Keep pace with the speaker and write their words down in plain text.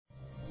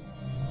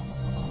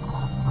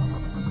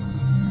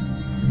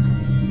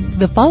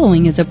The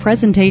following is a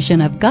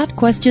presentation of Got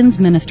Questions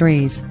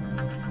Ministries.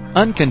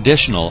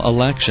 Unconditional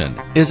election.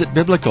 Is it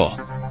biblical?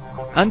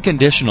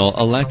 Unconditional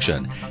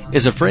election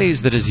is a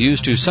phrase that is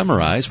used to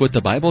summarize what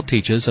the Bible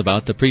teaches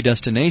about the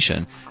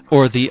predestination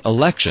or the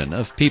election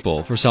of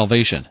people for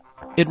salvation.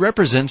 It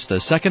represents the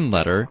second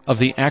letter of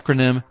the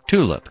acronym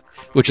TULIP,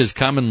 which is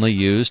commonly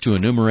used to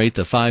enumerate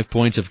the 5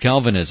 points of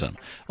Calvinism,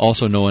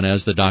 also known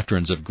as the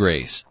doctrines of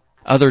grace.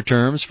 Other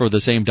terms for the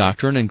same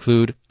doctrine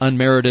include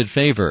unmerited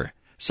favor,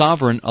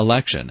 sovereign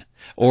election,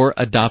 or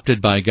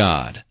adopted by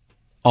God.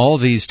 All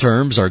these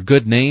terms are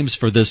good names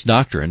for this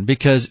doctrine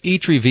because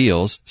each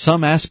reveals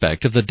some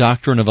aspect of the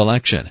doctrine of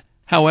election.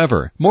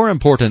 However, more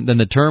important than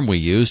the term we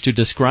use to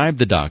describe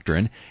the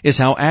doctrine is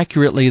how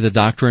accurately the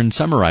doctrine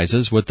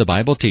summarizes what the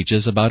Bible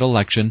teaches about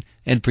election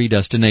and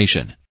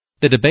predestination.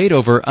 The debate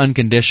over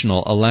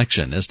unconditional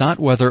election is not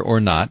whether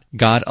or not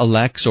God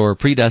elects or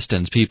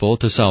predestines people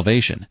to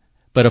salvation,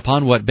 but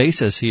upon what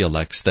basis He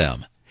elects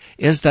them.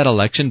 Is that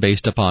election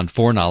based upon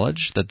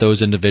foreknowledge that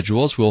those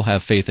individuals will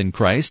have faith in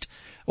Christ,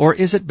 or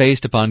is it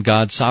based upon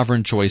God's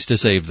sovereign choice to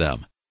save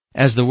them?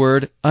 As the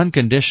word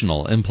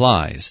unconditional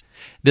implies,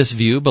 this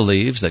view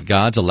believes that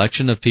God's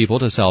election of people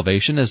to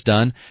salvation is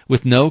done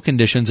with no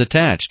conditions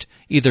attached,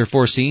 either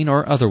foreseen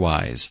or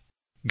otherwise.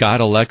 God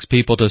elects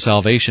people to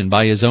salvation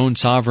by His own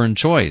sovereign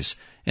choice,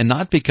 and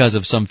not because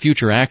of some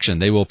future action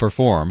they will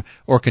perform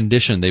or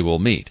condition they will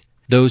meet.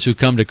 Those who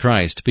come to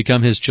Christ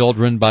become His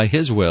children by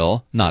His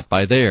will, not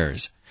by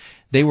theirs.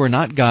 They were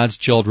not God's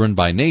children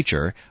by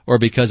nature or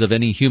because of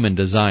any human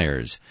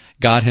desires.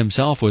 God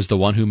Himself was the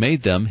one who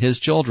made them His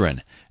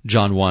children.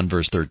 John 1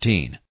 verse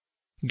 13.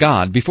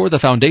 God, before the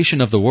foundation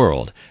of the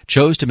world,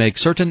 chose to make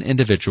certain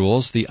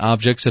individuals the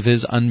objects of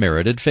His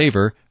unmerited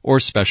favor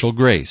or special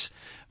grace.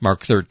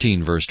 Mark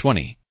 13 verse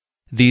 20.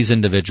 These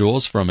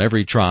individuals from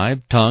every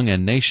tribe, tongue,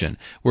 and nation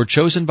were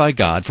chosen by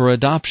God for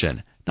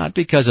adoption, not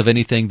because of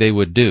anything they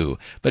would do,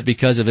 but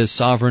because of His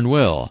sovereign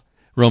will.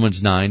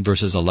 Romans 9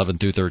 verses 11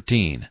 through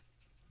 13.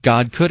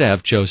 God could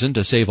have chosen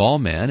to save all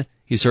men.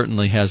 He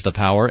certainly has the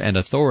power and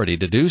authority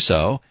to do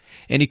so.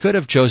 And He could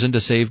have chosen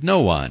to save no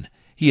one.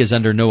 He is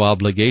under no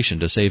obligation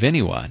to save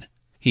anyone.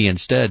 He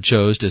instead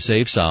chose to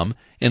save some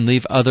and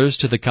leave others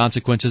to the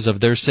consequences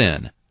of their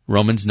sin.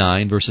 Romans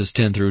 9 verses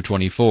 10 through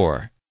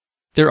 24.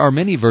 There are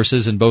many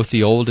verses in both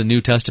the Old and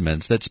New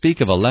Testaments that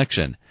speak of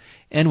election.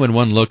 And when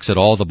one looks at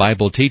all the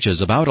Bible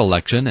teaches about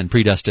election and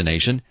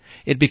predestination,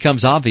 it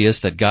becomes obvious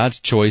that God's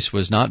choice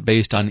was not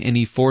based on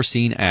any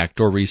foreseen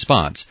act or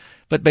response,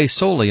 but based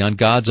solely on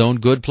God's own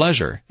good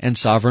pleasure and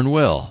sovereign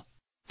will.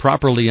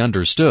 Properly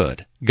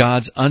understood,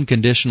 God's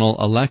unconditional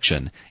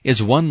election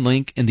is one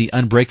link in the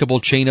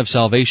unbreakable chain of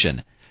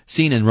salvation,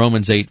 seen in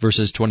Romans 8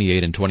 verses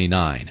 28 and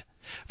 29.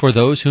 For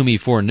those whom He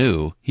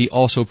foreknew, He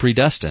also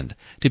predestined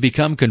to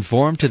become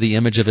conformed to the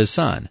image of His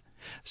Son,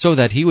 so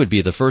that He would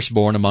be the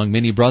firstborn among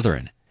many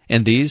brethren.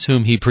 And these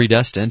whom He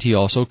predestined He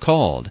also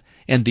called,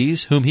 and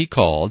these whom He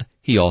called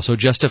He also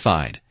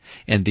justified,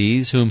 and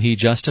these whom He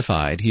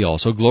justified He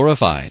also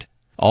glorified.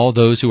 All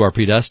those who are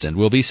predestined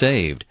will be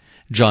saved.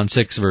 John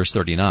 6 verse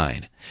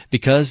 39,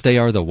 because they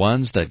are the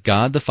ones that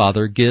God the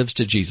Father gives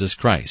to Jesus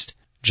Christ.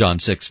 John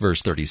 6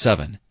 verse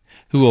 37,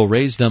 who will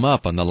raise them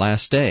up on the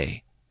last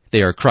day.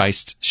 They are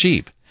Christ's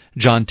sheep.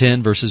 John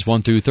 10 verses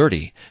 1 through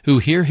 30, who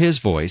hear His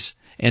voice,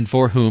 and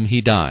for whom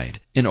He died,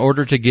 in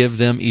order to give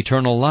them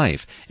eternal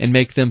life and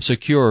make them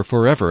secure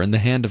forever in the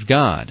hand of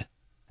God.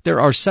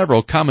 There are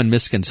several common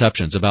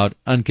misconceptions about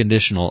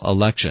unconditional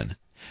election.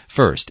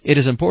 First, it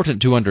is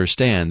important to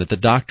understand that the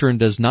doctrine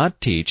does not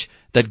teach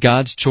that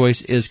God's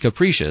choice is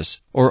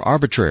capricious or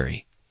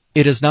arbitrary.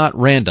 It is not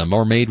random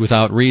or made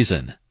without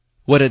reason.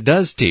 What it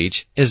does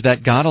teach is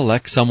that God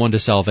elects someone to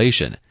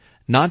salvation,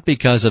 not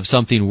because of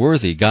something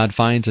worthy God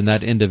finds in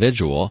that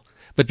individual,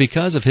 but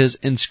because of His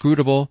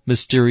inscrutable,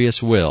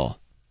 mysterious will.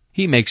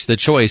 He makes the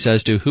choice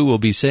as to who will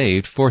be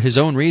saved for His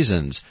own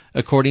reasons,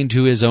 according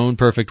to His own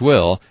perfect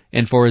will,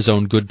 and for His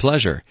own good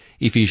pleasure.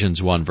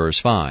 Ephesians 1 verse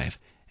 5.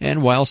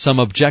 And while some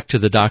object to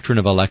the doctrine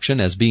of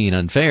election as being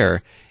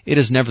unfair, it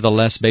is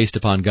nevertheless based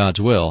upon God's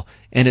will,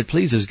 and it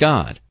pleases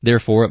God.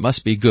 Therefore it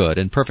must be good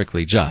and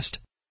perfectly just.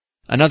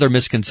 Another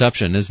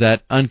misconception is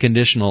that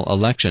unconditional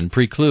election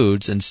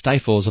precludes and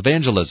stifles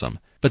evangelism,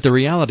 but the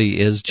reality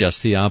is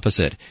just the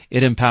opposite.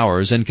 It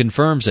empowers and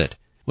confirms it.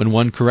 When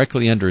one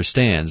correctly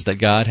understands that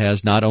God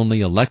has not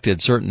only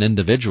elected certain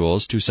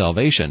individuals to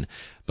salvation,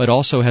 but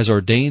also has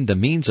ordained the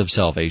means of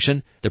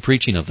salvation, the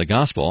preaching of the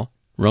gospel,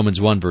 Romans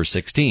 1 verse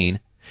 16,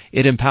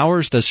 it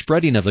empowers the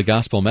spreading of the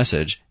gospel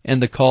message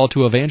and the call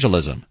to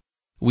evangelism.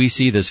 We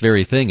see this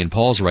very thing in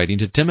Paul's writing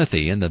to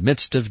Timothy in the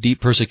midst of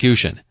deep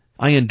persecution.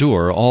 I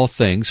endure all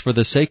things for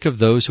the sake of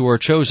those who are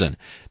chosen,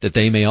 that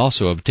they may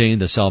also obtain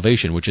the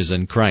salvation which is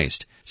in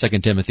Christ. 2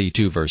 Timothy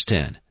 2 verse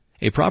 10.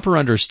 A proper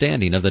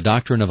understanding of the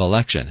doctrine of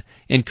election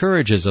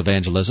encourages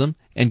evangelism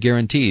and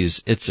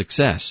guarantees its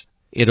success.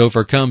 It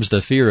overcomes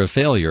the fear of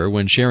failure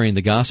when sharing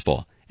the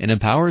gospel and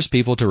empowers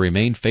people to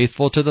remain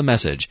faithful to the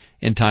message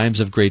in times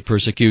of great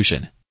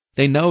persecution.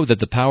 They know that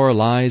the power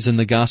lies in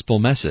the gospel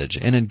message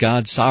and in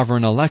God's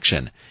sovereign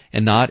election,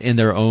 and not in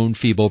their own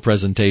feeble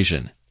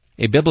presentation.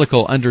 A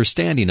biblical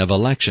understanding of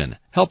election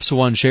helps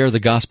one share the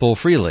gospel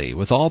freely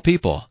with all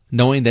people,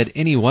 knowing that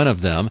any one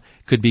of them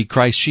could be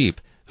Christ's sheep,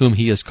 whom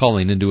he is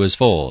calling into his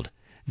fold.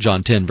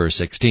 John 10, verse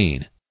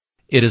 16.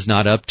 It is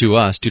not up to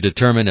us to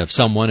determine if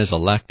someone is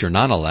elect or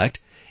non-elect,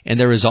 and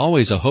there is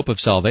always a hope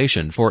of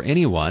salvation for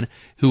anyone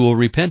who will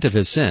repent of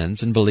his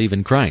sins and believe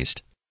in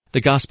Christ. The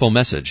gospel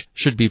message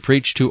should be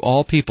preached to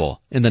all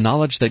people in the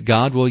knowledge that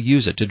God will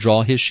use it to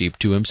draw his sheep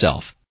to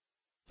himself.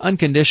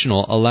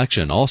 Unconditional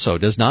election also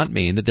does not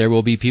mean that there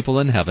will be people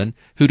in heaven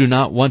who do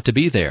not want to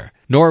be there,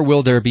 nor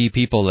will there be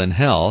people in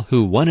hell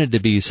who wanted to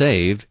be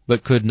saved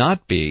but could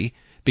not be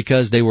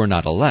because they were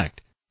not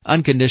elect.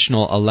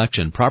 Unconditional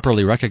election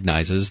properly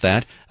recognizes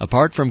that,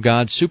 apart from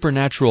God's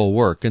supernatural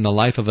work in the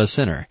life of a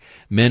sinner,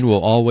 men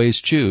will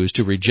always choose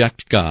to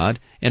reject God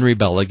and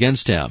rebel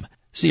against him.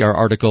 See our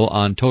article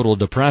on total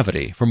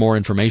depravity for more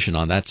information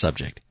on that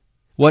subject.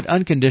 What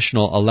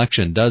unconditional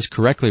election does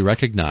correctly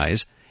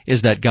recognize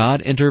is that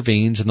God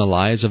intervenes in the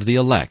lives of the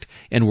elect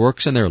and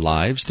works in their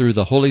lives through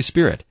the Holy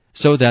Spirit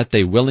so that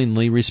they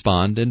willingly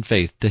respond in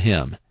faith to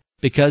him.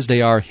 Because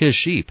they are his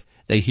sheep,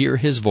 they hear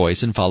his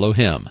voice and follow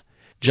him.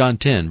 John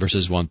 10,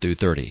 verses 1 through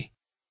 30.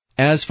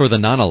 As for the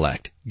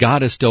non-elect,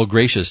 God is still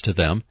gracious to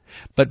them,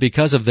 but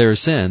because of their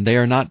sin they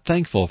are not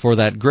thankful for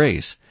that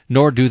grace,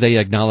 nor do they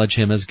acknowledge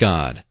him as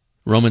God.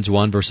 Romans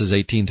 1, verses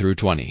 18 through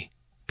 20.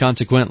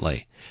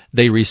 Consequently,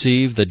 they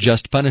receive the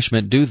just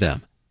punishment due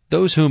them.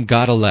 Those whom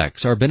God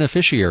elects are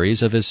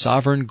beneficiaries of his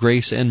sovereign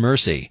grace and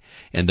mercy,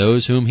 and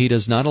those whom he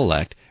does not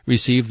elect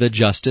receive the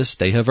justice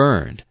they have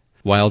earned.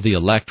 While the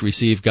elect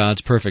receive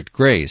God's perfect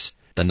grace,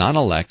 the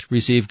non-elect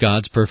receive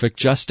God's perfect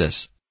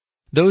justice.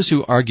 Those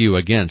who argue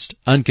against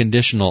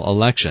unconditional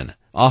election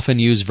often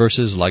use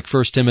verses like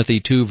 1 Timothy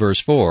 2, verse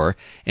 4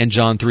 and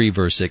John 3,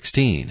 verse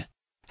 16.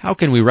 How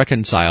can we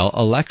reconcile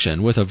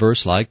election with a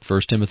verse like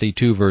 1 Timothy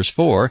 2, verse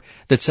 4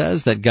 that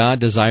says that God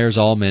desires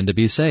all men to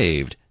be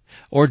saved?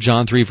 Or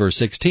John 3, verse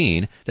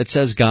 16 that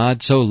says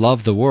God so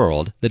loved the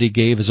world that he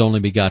gave his only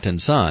begotten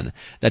Son,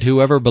 that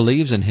whoever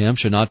believes in him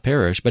should not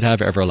perish but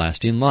have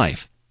everlasting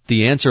life?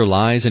 The answer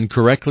lies in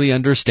correctly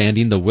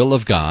understanding the will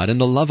of God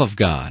and the love of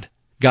God.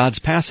 God's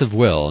passive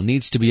will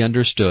needs to be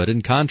understood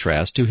in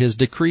contrast to his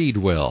decreed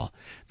will,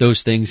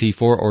 those things he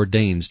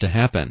foreordains to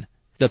happen.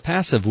 The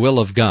passive will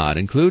of God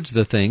includes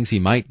the things he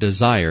might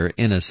desire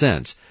in a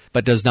sense,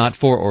 but does not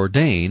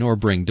foreordain or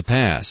bring to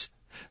pass.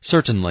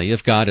 Certainly,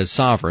 if God is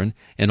sovereign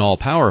and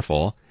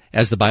all-powerful,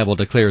 as the Bible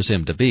declares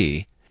him to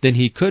be, then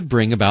he could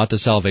bring about the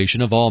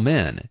salvation of all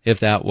men, if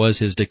that was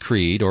his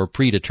decreed or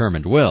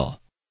predetermined will.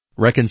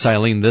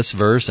 Reconciling this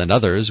verse and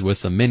others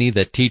with the many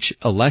that teach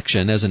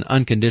election as an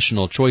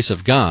unconditional choice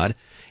of God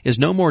is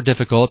no more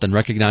difficult than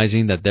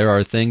recognizing that there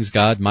are things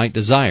God might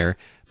desire,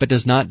 but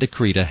does not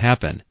decree to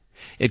happen.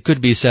 It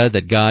could be said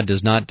that God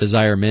does not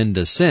desire men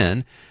to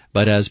sin,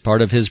 but as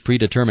part of his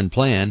predetermined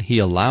plan, he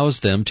allows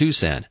them to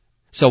sin.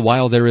 So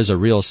while there is a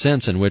real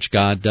sense in which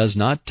God does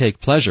not take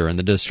pleasure in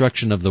the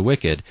destruction of the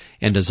wicked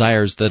and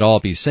desires that all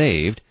be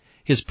saved,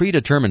 his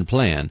predetermined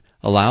plan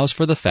allows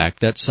for the fact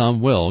that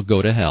some will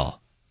go to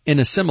hell. In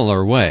a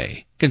similar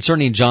way,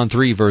 concerning John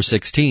 3, verse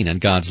 16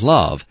 and God's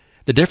love,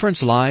 the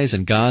difference lies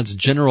in God's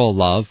general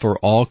love for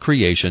all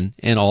creation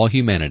and all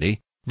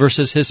humanity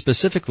versus his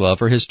specific love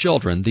for his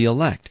children, the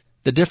elect.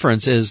 The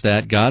difference is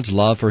that God's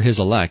love for his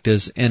elect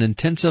is an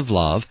intensive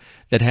love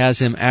that has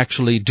him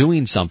actually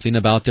doing something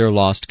about their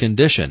lost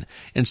condition,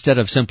 instead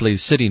of simply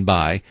sitting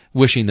by,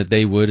 wishing that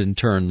they would in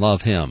turn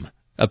love him.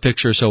 A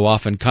picture so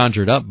often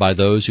conjured up by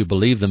those who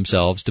believe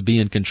themselves to be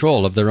in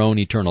control of their own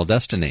eternal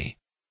destiny.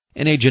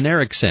 In a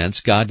generic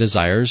sense, God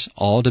desires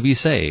all to be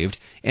saved,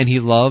 and he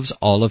loves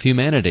all of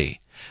humanity.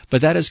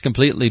 But that is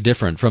completely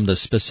different from the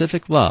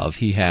specific love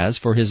he has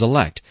for his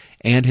elect,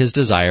 and his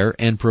desire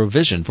and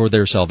provision for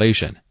their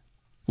salvation.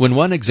 When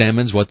one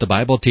examines what the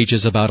Bible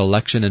teaches about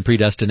election and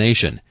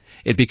predestination,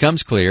 it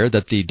becomes clear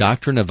that the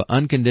doctrine of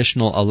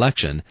unconditional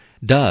election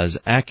does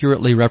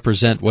accurately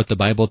represent what the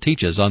Bible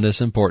teaches on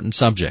this important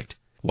subject.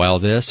 While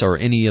this or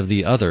any of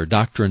the other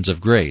doctrines of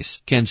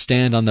grace can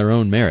stand on their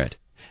own merit,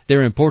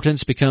 their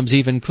importance becomes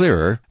even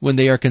clearer when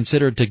they are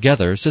considered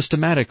together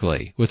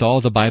systematically with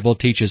all the Bible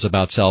teaches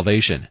about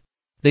salvation.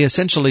 They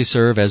essentially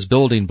serve as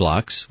building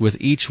blocks, with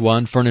each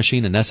one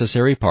furnishing a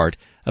necessary part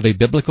of a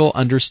biblical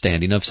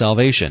understanding of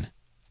salvation.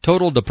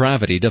 Total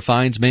depravity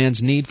defines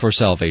man's need for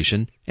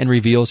salvation and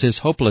reveals his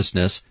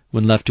hopelessness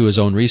when left to his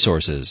own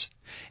resources.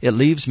 It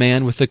leaves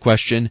man with the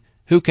question,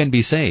 who can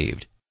be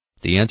saved?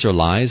 The answer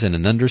lies in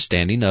an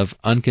understanding of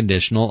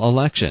unconditional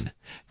election,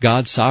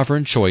 God's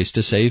sovereign choice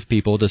to save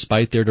people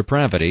despite their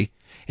depravity,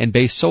 and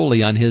based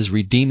solely on his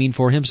redeeming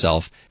for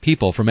himself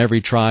people from every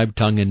tribe,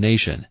 tongue, and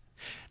nation.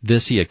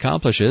 This he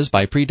accomplishes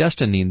by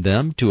predestining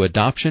them to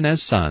adoption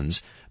as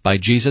sons by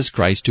Jesus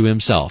Christ to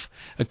himself,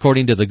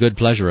 according to the good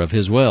pleasure of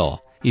his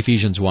will.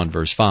 Ephesians 1,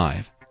 verse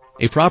 5.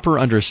 A proper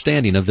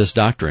understanding of this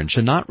doctrine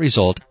should not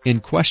result in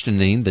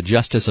questioning the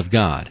justice of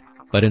God.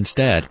 but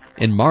instead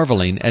in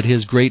marveling at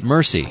His great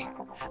mercy.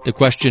 The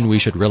question we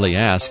should really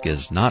ask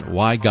is not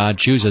why God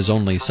chooses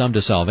only some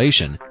to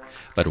salvation,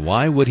 but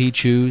why would He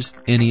choose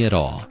any at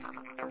all?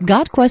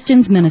 God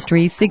Questions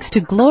Ministry seeks to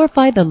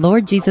glorify the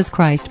Lord Jesus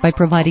Christ by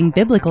providing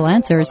biblical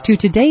answers to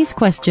today's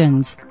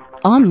questions.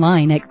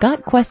 Online at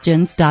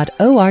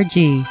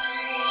GotQuestions.org.